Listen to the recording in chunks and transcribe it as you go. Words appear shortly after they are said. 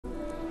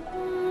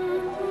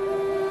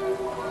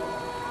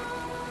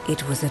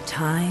It was a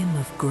time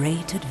of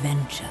great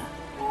adventure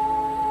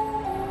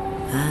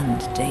and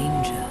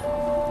danger.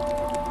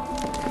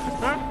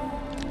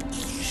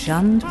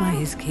 Shunned by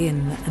his kin,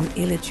 an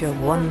illager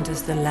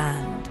wanders the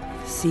land,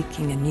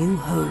 seeking a new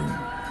home.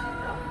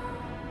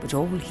 But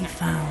all he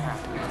found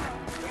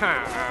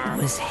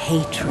was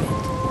hatred.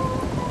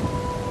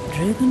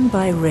 Driven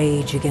by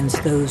rage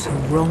against those who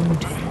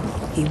wronged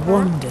him, he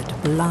wandered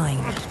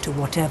blind to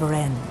whatever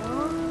end.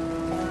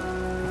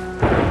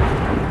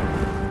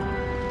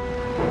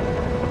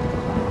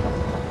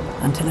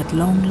 Until at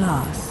long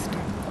last,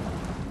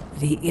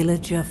 the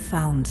illager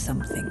found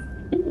something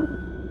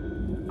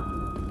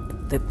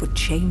that would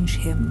change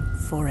him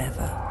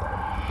forever.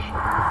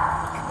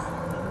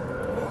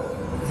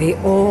 The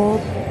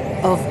Orb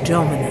of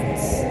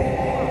Dominance.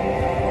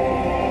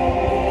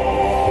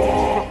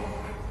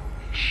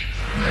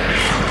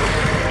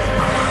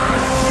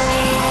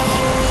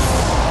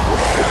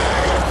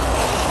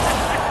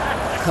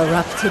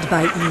 Corrupted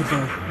by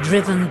evil,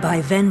 driven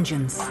by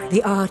vengeance,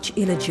 the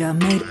Arch-Illager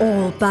made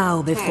all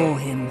bow before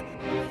him.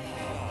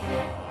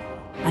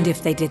 And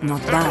if they did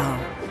not bow,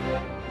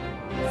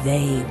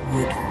 they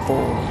would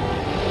fall.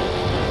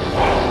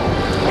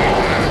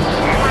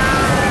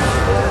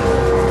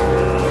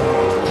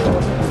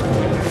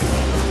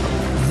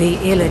 The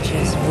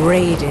Illagers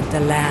raided the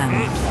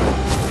land.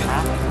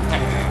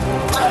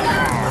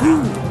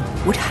 Who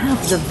would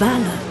have the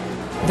valor,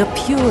 the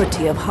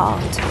purity of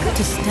heart,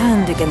 to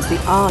stand against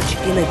the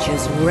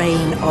Arch-Illager's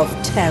reign of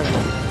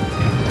terror?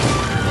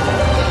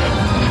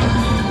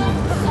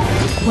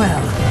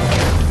 Well,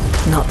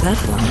 not that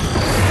one.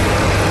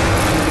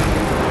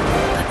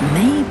 But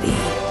maybe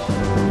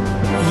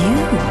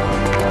you.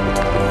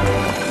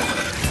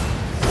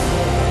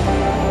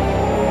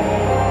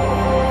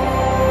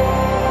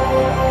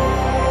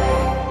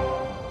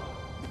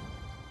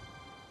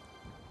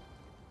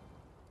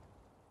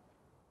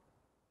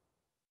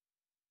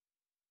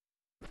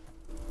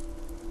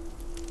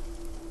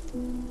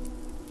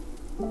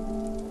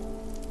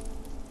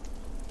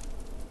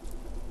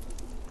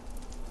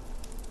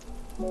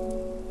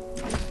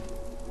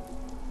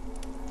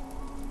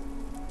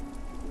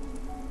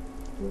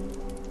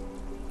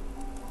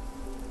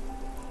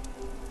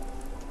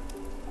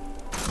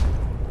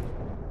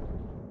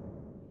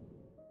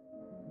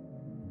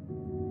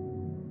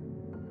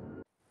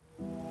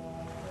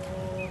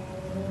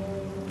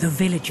 The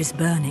village is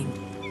burning.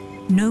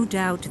 No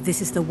doubt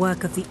this is the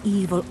work of the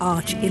evil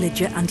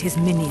Arch-Illager and his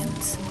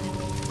minions.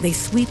 They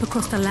sweep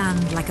across the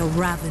land like a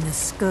ravenous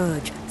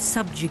scourge,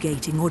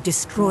 subjugating or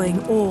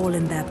destroying all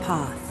in their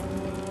path.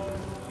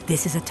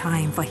 This is a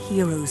time for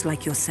heroes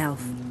like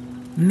yourself.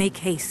 Make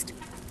haste.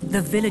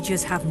 The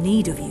villagers have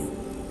need of you.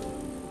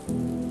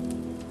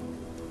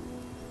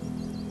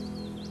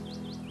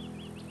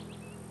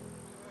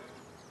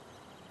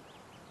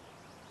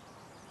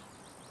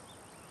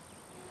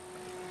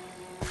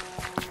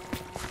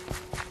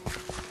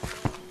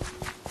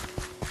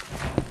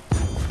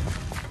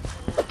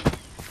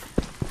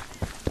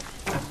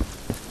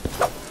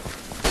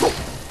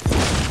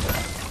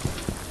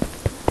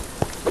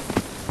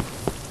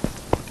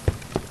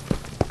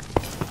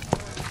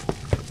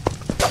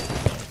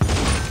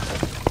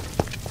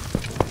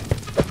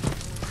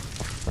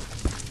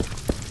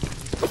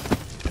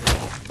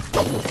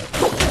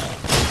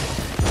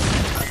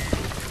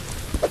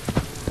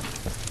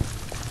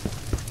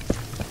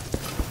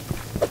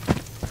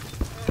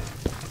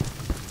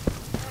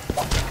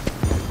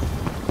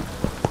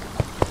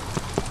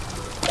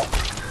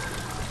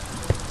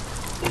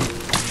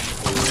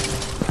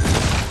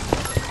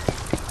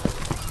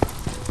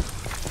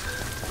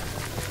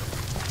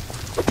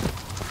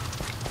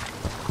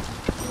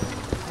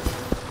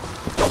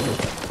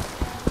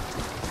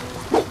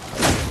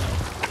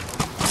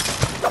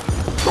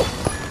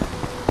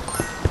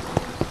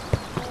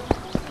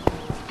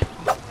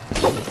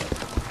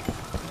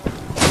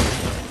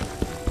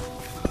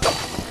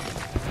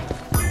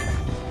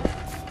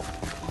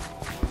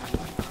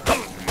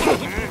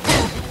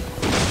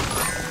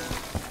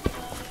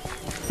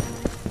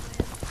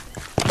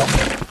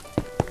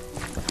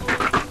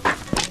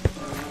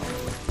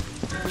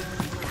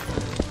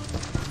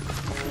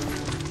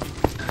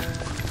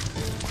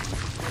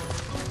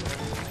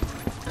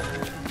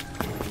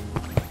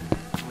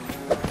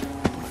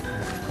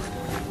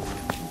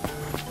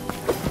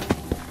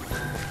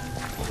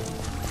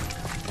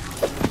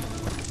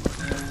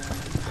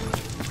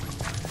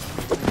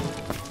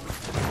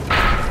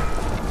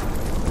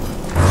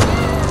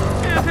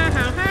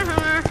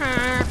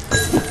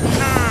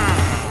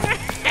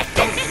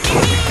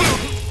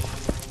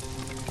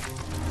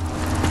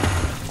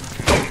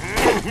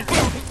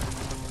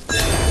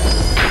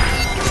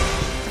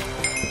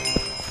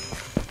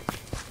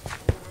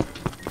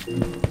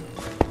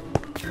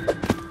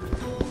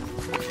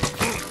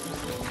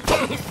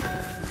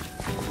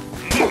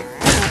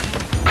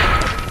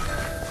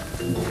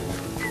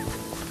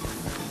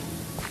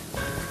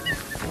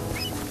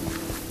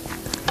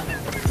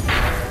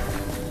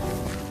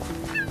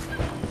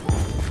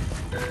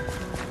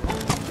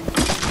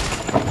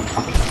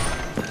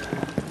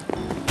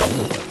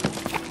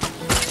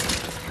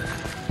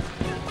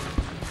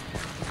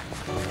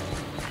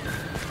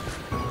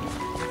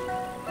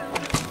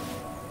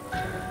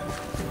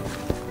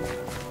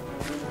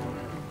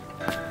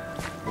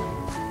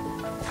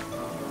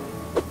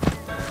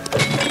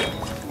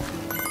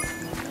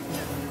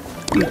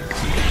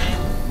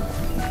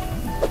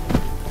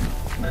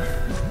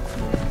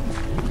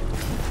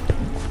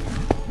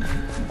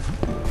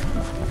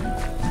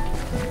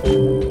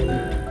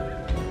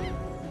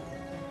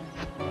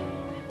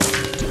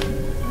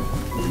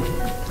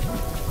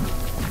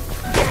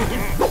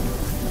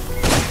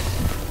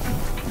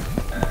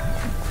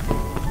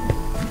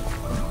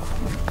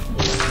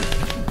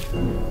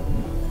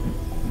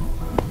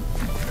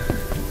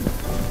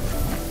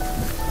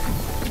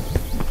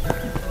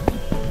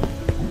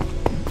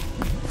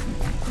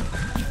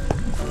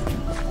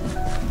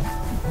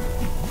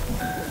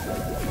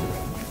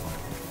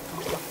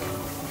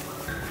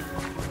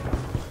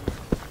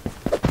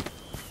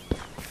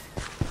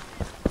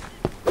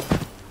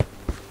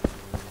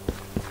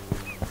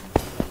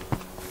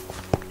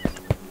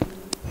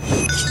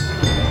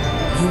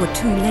 You were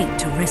too late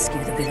to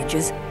rescue the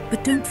villagers,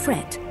 but don't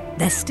fret.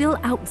 They're still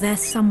out there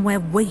somewhere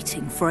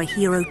waiting for a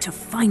hero to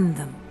find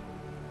them.